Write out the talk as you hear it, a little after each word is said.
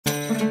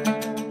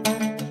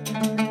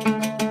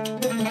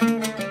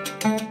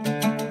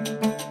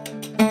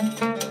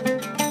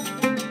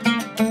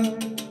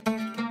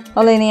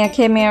Olenia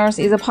Caymares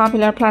is a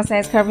popular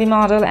plus-size curvy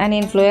model and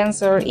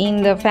influencer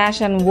in the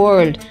fashion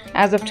world.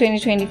 As of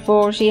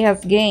 2024, she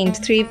has gained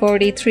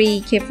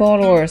 343k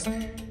followers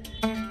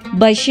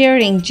by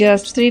sharing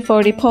just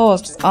 340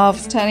 posts of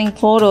stunning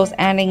photos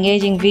and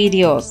engaging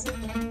videos.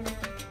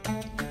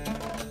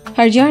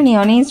 Her journey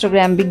on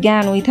Instagram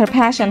began with her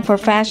passion for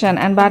fashion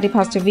and body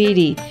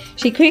positivity.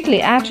 She quickly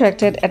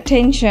attracted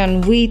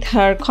attention with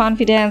her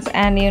confidence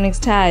and unique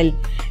style,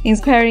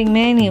 inspiring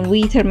many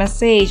with her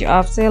message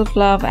of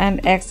self-love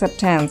and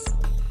acceptance.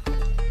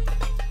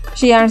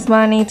 She earns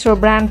money through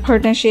brand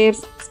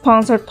partnerships,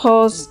 sponsored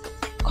posts,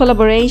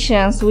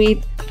 collaborations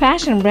with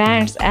fashion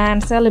brands,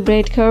 and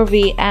celebrates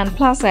curvy and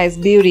plus-size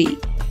beauty.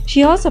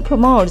 She also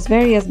promotes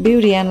various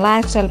beauty and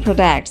lifestyle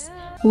products,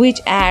 which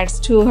adds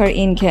to her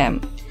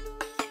income.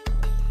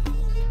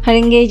 Her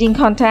engaging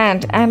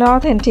content and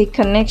authentic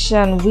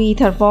connection with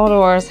her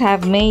followers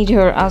have made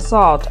her a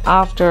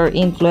sought-after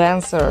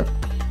influencer.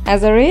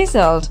 As a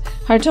result,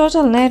 her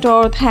total net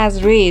worth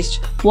has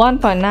reached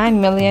 $1.9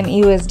 million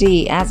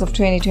USD as of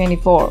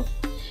 2024.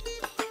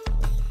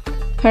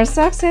 Her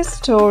success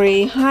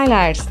story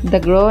highlights the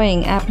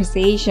growing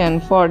appreciation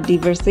for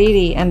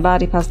diversity and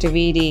body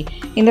positivity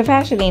in the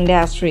fashion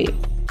industry.